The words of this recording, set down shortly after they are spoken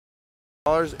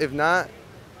If not,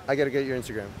 I gotta get your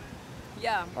Instagram.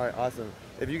 Yeah. All right, awesome.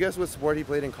 If you guess what sport he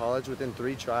played in college within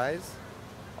 3 tries,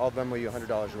 I'll Venmo you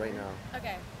 $100 right now.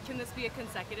 Okay. Can this be a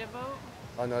consecutive vote?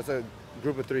 Oh no, it's a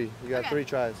group of 3. You got 3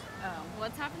 tries. Oh,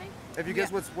 what's happening? If you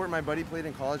guess what sport my buddy played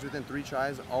in college within 3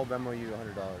 tries, I'll Venmo you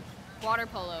 $100. Water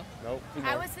polo. Nope.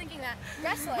 I was thinking that.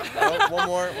 Wrestling. Nope.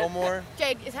 One more.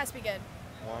 Jade, it has to be good.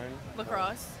 1.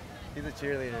 Lacrosse. He's a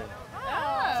cheerleader.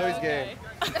 Oh, So he's gay.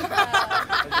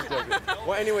 I'm just joking.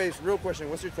 Well, anyways, real question.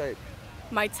 What's your type?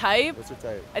 My type? What's your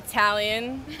type?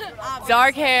 Italian.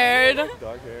 Dark-haired.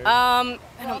 Dark hair. And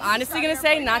I'm honestly gonna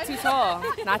say not too tall.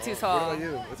 Not too tall. What about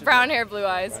you? What's your Brown type? hair, blue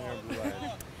eyes. Brown hair, blue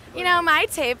eyes. You know, my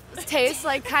taste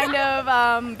like kind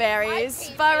of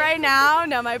varies, but right now,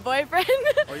 no, my boyfriend.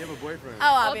 Oh, you have a boyfriend? Oh,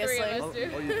 obviously. Oh,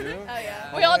 oh, you do? Oh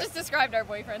yeah. We all just described our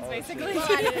boyfriends, basically. Well,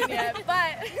 I didn't yet,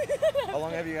 but How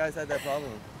long have you guys had that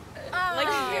problem? Like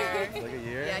a year. Like a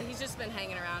year? Yeah, he's just been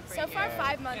hanging around for a so year. far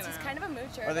 5 months. You He's know. kind of a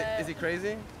moocher. Are they, but, is he crazy?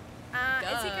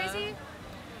 is he crazy?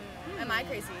 Am I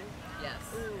crazy? Yes.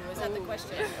 Ooh, is that the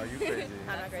question? Are you crazy?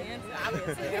 I'm not crazy.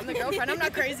 Obviously, I'm the girlfriend. I'm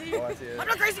not crazy. Oh, I see it. I'm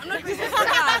not crazy. I'm not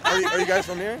crazy. Are you guys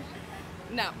from here?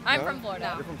 No, I'm No? from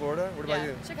Florida. You're from Florida? What about Yeah.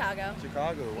 you? Chicago.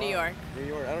 Chicago. Wow. New York. New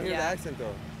York. I don't hear the Yeah. accent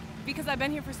though. Because I've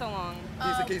been here for so long.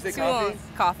 Can you say Too coffee? long.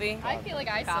 Coffee. I feel like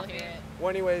I Coffee. still hear it. Well,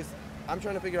 anyways, I'm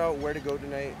trying to figure out where to go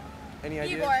tonight. Any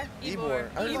ideas? Ybor. I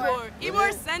heard- Ybor. Really?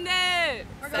 Ybor, send it.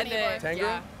 We're Send going it. Ybor. Tango?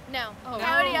 Yeah. No. Oh,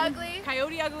 Coyote no. Ugly.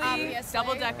 Coyote Ugly. Obviously.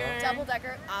 Double Decker. Double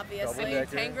Decker. Obviously. Double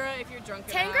Decker. Tangra if you're drunk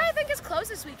Tangra, enough. I think, is closed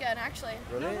this weekend, actually.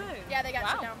 Really? No way. Yeah, they got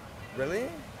shut Wow. down. Really?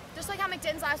 Just like how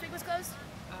McDin's last week was closed.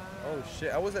 Oh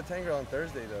shit! I was at Tangra on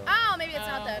Thursday though. Oh, maybe it's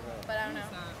not that, but I don't know.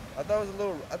 It's not. I thought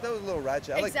it was a little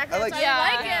ratchet. Exactly. I like. That's why we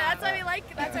like it. Yeah. That's why we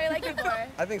like. That's why we like it for.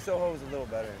 I think Soho was a little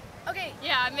better. Okay.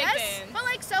 Yeah, Yes, McDin. but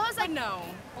like Soho's like But no.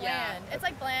 bland. It's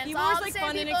like bland. It's Ybor's all like the same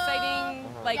fun and people.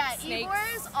 exciting, like yeah, snakes.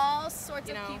 Ybor's all sorts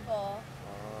you of know. people.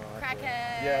 I feel it.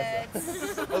 Crackheads.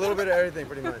 Yes. A little bit of everything,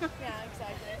 pretty much. Yeah,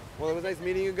 exactly. Well, it was nice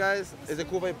meeting you guys. Is it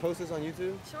cool if I post this on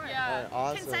YouTube? Sure. Yeah. All right,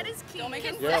 awesome. Consent is key. Don't make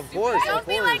it Yeah, of course. Don't of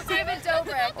be course. like David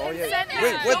Dobrik. Oh yeah. Consent is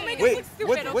Wait, key. Don't make it look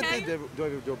stupid, what okay? did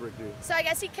David Dobrik do? So I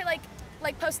guess he could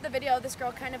like posted the video of this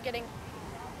girl kind of getting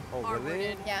Oh really?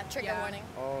 R-worded. trigger Yeah. warning.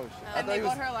 Oh shit. And they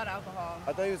bought her a lot of alcohol.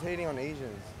 I thought he was hating on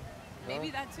Asians.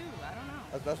 Maybe that too. I don't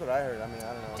know. That's what I heard. I mean,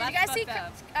 I don't know. Did you That's guys see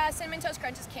fucked up. Cinnamon Toast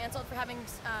Crunch is canceled for having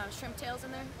shrimp tails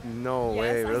in there? No Yes, way,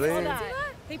 I really? saw that.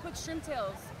 They put shrimp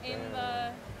tails in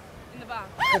the box.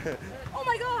 Oh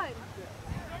my god!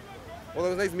 Well, it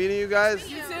was nice meeting you guys.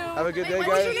 You too. Have a good day, Wait,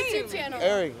 guys. what's your YouTube channel?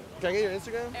 Eric, can I get your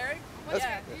Instagram? Eric?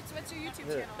 That's- What's your YouTube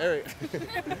Here, channel? Eric.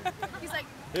 He's like,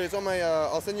 Here, it's on my.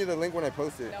 I'll send you the link when I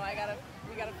post it. No, we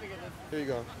gotta figure this. Here you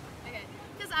go. okay.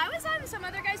 Because I was on some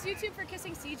other guy's YouTube for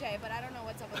kissing CJ, but I don't know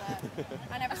what's up with that.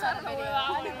 I never saw the video.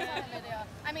 I never saw the video.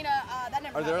 I mean, that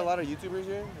never Are there a happened. lot of YouTubers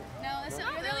here? No, this is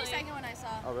Not you're the only really. second one I saw.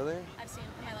 Oh, really? I've seen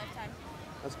in my lifetime.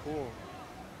 That's cool.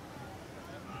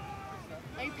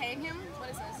 Are you paying him? What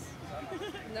is this?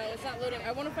 No, it's not loading.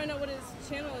 I want to find out what his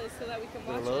channel is so that we can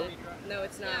watch load? it. No,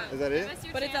 it's not. Is that it?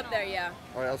 But it's up there, yeah.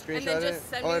 All right, I'll And screenshot then it. just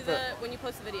send Oh, me if the when you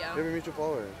post the video. you have a mutual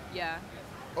follower. Yeah.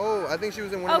 Oh, I think she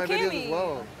was in one of my videos Cammy. as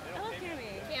well. I love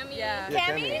Cammy. Cammy. Yeah. Yeah,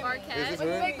 Cammy? Is this With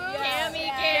her? big boobs?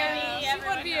 Yeah. She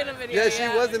would be in a video. Yeah,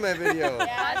 she was in my video.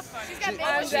 Yeah, she's got big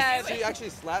I'm boobs. dead. She actually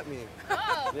slapped me.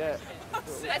 Oh. Yeah.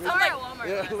 I saw her at Walmart.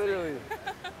 Yeah, literally.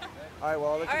 All right,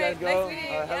 well, I'll let you All guys right, go. nice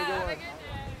meeting you. Have a Yeah, good have a one.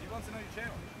 He wants to know your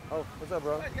channel. Oh, what's up,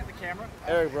 bro? You got the camera.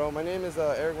 Eric, bro. My name is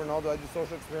Eric Ronaldo. I do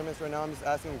social experiments right now. I'm just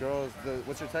asking girls,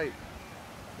 what's your type?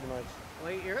 Pretty much.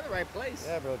 Well, you're in the right place.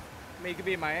 Yeah, bro. I mean, you could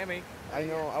be in Miami. I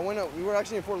know. We were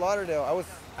actually in Fort Lauderdale. I was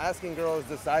asking girls,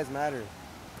 does size matter?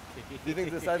 Do you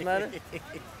think does size matter?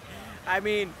 I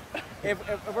mean, if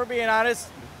we're being honest,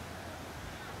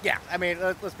 yeah. I mean,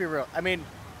 let's be real. I mean,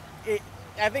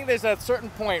 I think there's a certain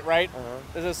point, right? Uh-huh.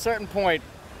 There's a certain point.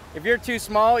 If you're too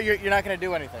small, you're not going to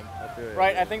do anything, I feel it,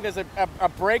 right? yeah. I think there's a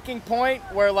breaking point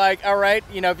where, like, all right,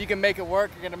 if you can make it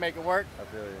work, you're going to make it work. I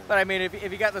feel you. But I mean,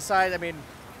 if you got the size, I mean,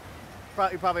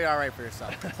 you're probably all right for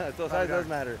yourself. So size does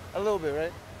matter. A little bit,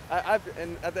 right?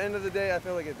 And at the end of the day, I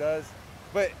feel like it does.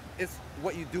 But it's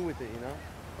what you do with it, you know?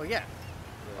 Well, yeah.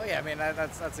 Well, yeah. I mean,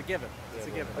 that's a given. It's a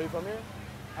Yeah, given. Are you from here?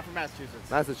 I'm from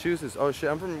Massachusetts. Massachusetts. Oh shit,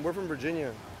 we're from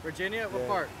Virginia. Virginia? What Yeah.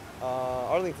 part?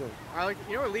 Arlington. Arlington.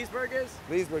 You know where Leesburg is?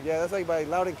 Leesburg, yeah, that's like by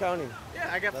Loudoun County. Yeah,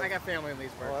 I got family in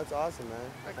Leesburg. Oh, that's awesome, man.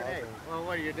 That's Okay. Hey, awesome. well,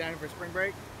 what are you down for spring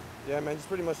break? Yeah, man, just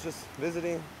pretty much just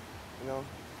visiting, you know.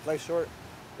 Life's short.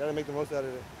 Gotta make the most out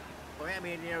of it. Well, I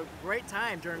mean, great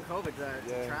time during COVID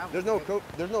to travel. There's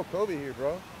no COVID here,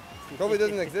 bro. COVID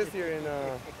doesn't exist here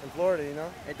in Florida, you know.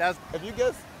 It does. If you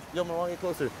guess, yo, Marwan, get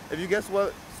closer. If you guess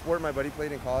what sport my buddy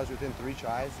played in college within 3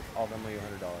 tries, I'll Venmo you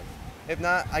 $100. If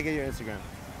not, I get your Instagram.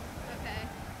 Okay.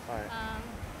 All right.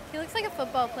 He looks like a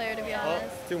football player, to be Oh,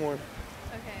 honest. 2 more.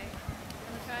 Okay.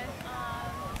 Wanna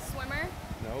try? Swimmer.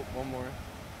 Nope, 1 more.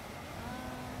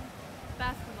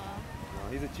 Basketball.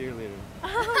 No, he's a cheerleader.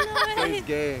 Oh, no So way. he's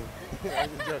gay. I'm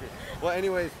just joking. Well,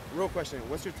 anyways, real question.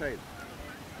 What's your type?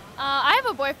 I have a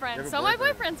You boyfriend, have a so my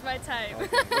boyfriend. boyfriend's my type.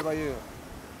 Okay. What about you?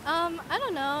 I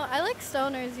don't know. I like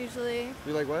stoners usually.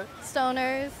 You like what?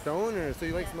 Stoners. Stoner. So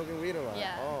you like smoking weed a lot?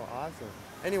 Yeah. Oh, awesome.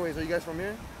 Anyways, are you guys from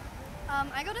here?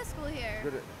 I go to school here.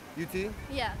 Good. UT?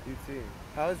 Yeah. UT.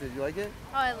 How is it? You like it?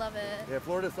 Oh, I love it. Yeah,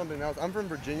 Florida's something else. I'm from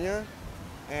Virginia,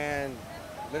 and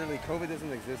literally COVID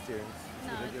doesn't exist here. It's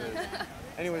No, it ridiculous. doesn't.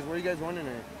 Anyways, where are you guys going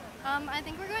tonight? I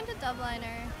think we're going to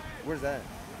Dubliner. Where's that?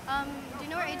 Do you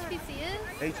know where HBC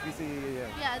is? HBC, yeah.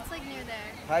 Yeah, it's like near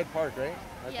there. Hyde Park, right?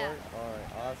 Hyde Yeah. Park? All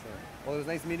right, awesome. Well, it was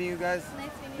nice meeting you guys. Nice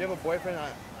meeting You have a boyfriend?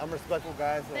 I'm a respectful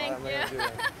guy, so Thank I'm not going to do you.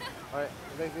 that. All right,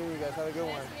 nice meeting you guys. Have a good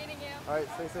one. Nice meeting you. All right,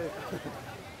 stay safe.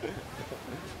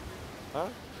 Huh?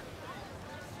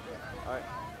 All right.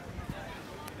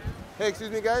 Hey,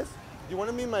 excuse me, guys. Do you want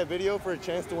to be in my video for a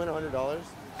chance to win $100? $100?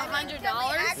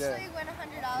 Actually win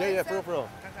 $100. Yeah, for real, for real.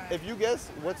 If you guess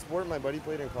what sport my buddy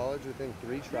played in college within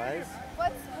 3 tries,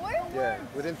 What sport? yeah,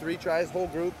 within 3 tries, whole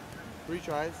group, 3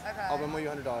 tries, Okay. I'll Venmo you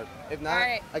 $100. If not, All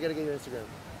right. I gotta get your Instagram.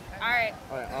 All right.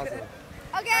 All right, awesome.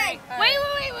 Okay. Wait.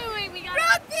 We got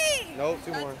Rugby! No,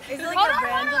 2 more. Is it like Hold a on,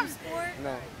 random hold on. sport?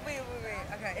 No. Wait.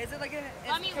 Okay. Is it like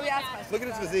Let me can we look ask at it. questions? Look at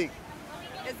his about physique.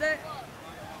 it?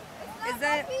 Is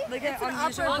it like an It's an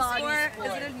unusual upper body sport? sport.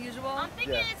 Is it unusual? I'm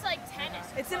thinking Yeah. it's like tennis.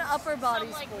 or It's an some- upper body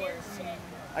some, like, sport. weird shit.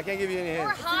 I can't give you any Or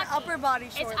hints. It's an hockey. upper body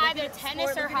It's sport. like either a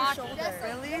tennis sport or with your hockey. shoulder.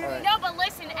 Really? All right. No, but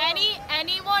listen,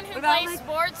 anyone who What about, plays like-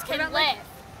 sports what can about, lift. like-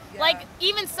 Yeah. Like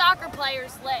even soccer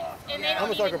players lift, and they Yeah. don't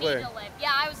I'm a soccer even player. need to lift.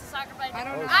 Yeah, I was a soccer player. I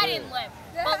don't know. I didn't lift,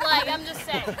 but like I'm just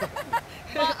saying.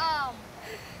 But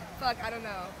Fuck, I don't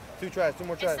know. 2 tries, 2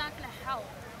 more it's tries. not gonna help.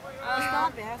 It's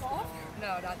not basketball. No,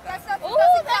 not that. Ooh,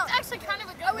 that's actually kind of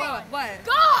a good one. What?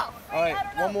 Golf. All right,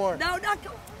 1 more. No, not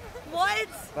what?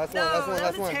 Last no, one, last one, that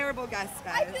last was a one. terrible guess,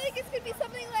 guys. I feel like it's gonna be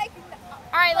something like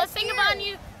All right, let's think about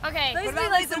you. Okay, What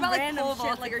about like pole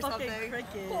vaulting or something?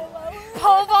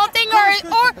 pole vaulting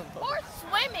or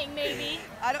swimming maybe.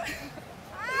 I don't.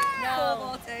 No. Pole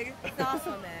vaulting. It's not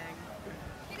swimming.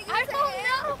 I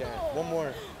don't know. Okay,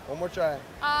 1 more try.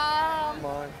 Come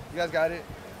on. You guys got it?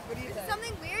 What do you think?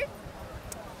 something weird.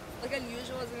 Like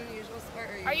unusual is an unusual sport.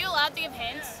 Or Are you allowed to give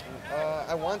hints?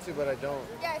 I want to, but I don't.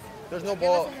 Yes. There's no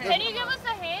ball. Can you give us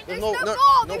a hint? There's no no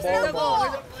ball, no there's ball no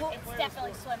involved. ball. It's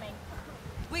definitely swimming.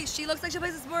 Wait, she looks like she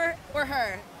plays a sport, or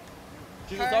her?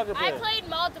 She's a soccer I player. played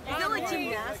multiple. Is it like sports.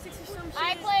 gymnastics or some shit?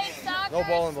 I played soccer, No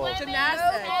ball involved. swimming,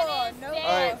 Gymnastics. tennis, No dance,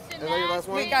 All right, is that your last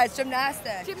one? Wait, guys, gymnastics.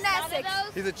 None of Gymnastics.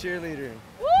 those? He's a cheerleader. Really?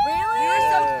 We were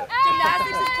so Yeah.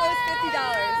 gymnastics is close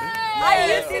 $50.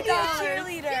 I used to be a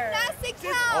cheerleader. Gymnastics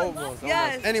counts. Almost.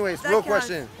 Yes. Anyways, that real counts.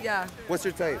 question. Yeah. What's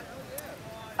your type?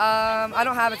 I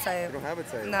don't have a You type. don't have a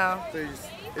type. No. So you just,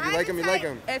 if you like him, you like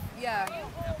him. If yeah.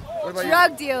 What about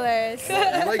Drug dealers. you?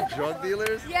 You like drug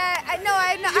dealers? Yeah, I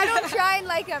don't try and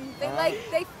like them. They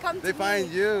they come to They me.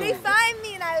 find you. They find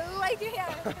me and I like it.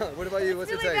 Yeah. What about you?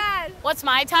 What's Really your type? bad. What's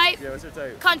my type? Yeah, what's your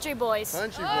type? Country boys.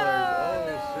 Country boys.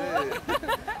 Oh shit.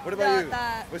 What about you?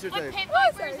 that. What's your With type? pit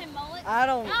vipers and mullets. I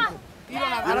don't. Ah, You don't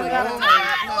have. You I don't don't have know? a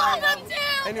type. I love them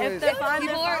too. Anyways. If they're fine,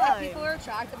 people they're are, fine. if people are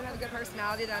attractive and have a good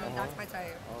personality, then that's my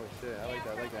type. Oh shit, I like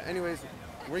that. I like that. Anyways,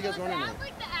 where you guys So going is tonight? that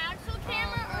like the actual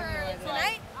camera or it's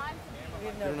Tonight? like We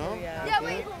have You don't know? Yeah,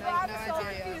 wait, hold on. I'm no so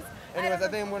idea. confused. Anyways, I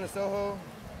think I'm going to Soho.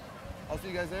 I'll see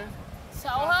you guys there.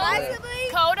 Soho? Possibly.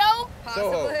 Kodo?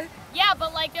 Possibly. Yeah,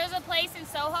 but like there's a place in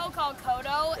Soho called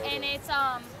Kodo and it's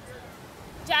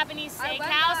Japanese I went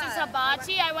steakhouse. It's there.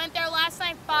 hibachi. I went there last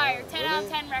night. Fire. 10 out of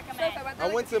really? 10 recommend. I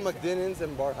went to McDinon's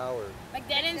and Bar Howard.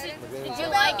 McDennon's, did McDennon's. you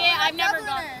What like about, it? I've never Dubliner?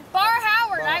 gone. Bar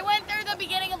Howard. Bar- I went there the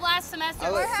beginning of last semester. I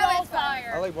It was like- so Howard's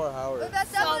fire. I like Bar Howard. What about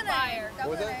So Dubliner? fire. What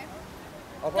was that?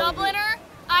 Dubliner. I'll probably do- Dubliner,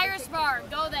 Irish bar.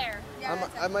 Go there. Yeah,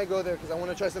 I might go there because I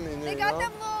want to try something new. They you got know?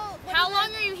 them little. what How are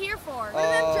long them- are you here for? What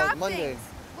are them drop Monday. things?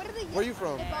 What are they? Where you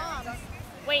from? The bombs.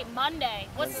 Wait, Monday.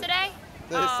 What's today?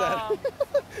 This Oh.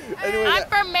 Anyways, I'm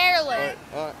from Maryland.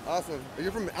 alright, awesome.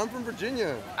 I'm from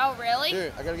Virginia. Oh, really?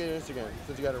 Here, I gotta get your Instagram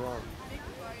since you got it wrong.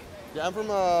 Yeah, I'm from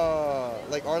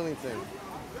like Arlington.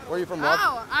 Where are you from?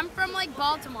 Oh, I'm from like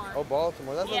Baltimore. Oh,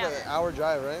 Baltimore. That's Yeah. like an hour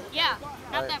drive, right? Yeah,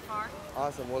 not Alright. that far.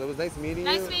 Awesome. Well, it was nice meeting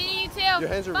Nice you. meeting you too. Your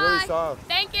hands are Bye. really soft.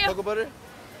 Thank you. Cocoa butter?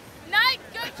 Night.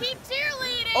 Go keep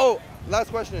cheerleading. Oh, last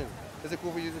question. Is it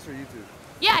cool if we use this for YouTube?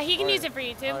 Yeah, he can Alright. use it for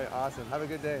you too. All right, awesome. Have a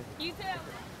good day. You too.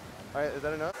 All right, is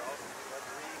that enough?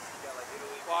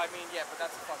 Well, I mean, yeah, but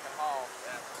that's a fucking haul.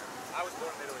 Yeah. I was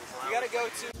born in Italy, so you gotta go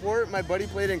to. Before my buddy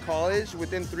played in college,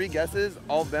 within 3 guesses,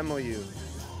 I'll Venmo you.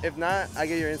 If not, I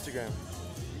get your Instagram.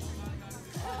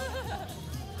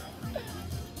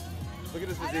 Look at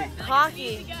this physique.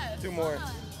 Hockey, 2 more.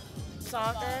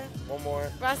 soccer, 1 more.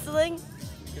 wrestling.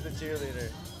 He's a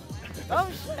cheerleader.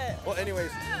 Oh shit. Well, anyways,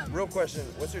 real question.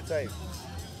 What's your type?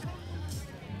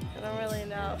 I don't really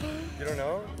know. You don't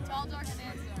know? Tall, dark, and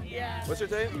handsome. Yeah. What's your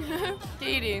type?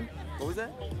 Katie. What was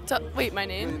that? Wait, my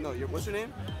name? No, what's your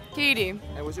name? Katie.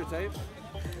 And what's your type?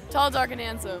 Tall, dark, and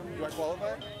handsome. Do I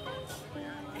qualify?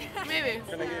 Maybe.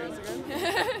 Can I get your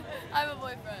Instagram? I have a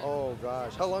boyfriend. Oh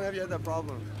gosh. How long have you had that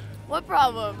problem? What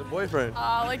problem? The boyfriend.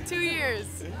 Like 2 years.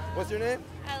 What's your name?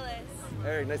 Ellis.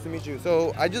 Eric, nice to meet you.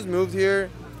 So I just moved here.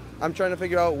 I'm trying to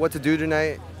figure out what to do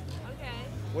tonight. Okay.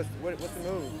 What's the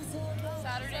move?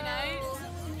 Saturday night.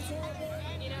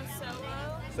 You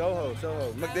know,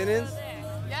 Soho. McDinon's?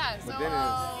 Yeah, so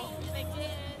McDinon's.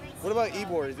 What about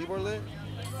Ybor? Is Ybor lit?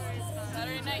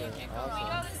 Saturday night you can't go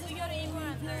home. we go to Ybor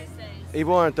on Thursdays.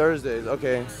 Ybor on Thursdays.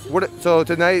 Okay. So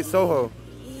tonight Soho.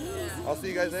 I'll see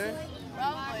you guys there.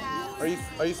 Probably.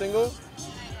 Are you single?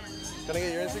 Can I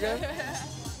get your Instagram?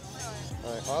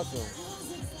 All right, awesome.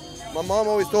 My mom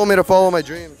always told me to follow my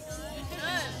dreams.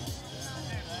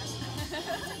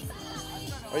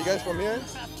 Are you guys from here?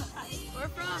 We're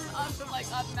from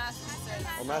up Massachusetts.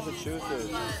 Oh, Massachusetts.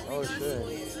 Oh shit.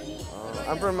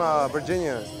 I'm from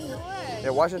Virginia. Yeah,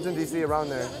 Washington D.C. around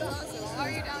there. How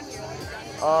are you down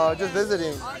here? Just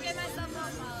visiting. I'll get myself a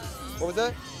follow. What was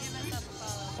that? Give myself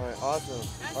a follow. All right, awesome.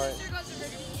 All right. Sister goes to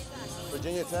Virginia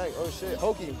Virginia Tech. Tech. Oh shit,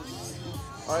 Hokie.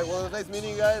 All right, well, it was nice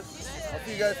meeting you guys. I'll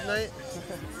see you guys tonight.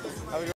 Have a good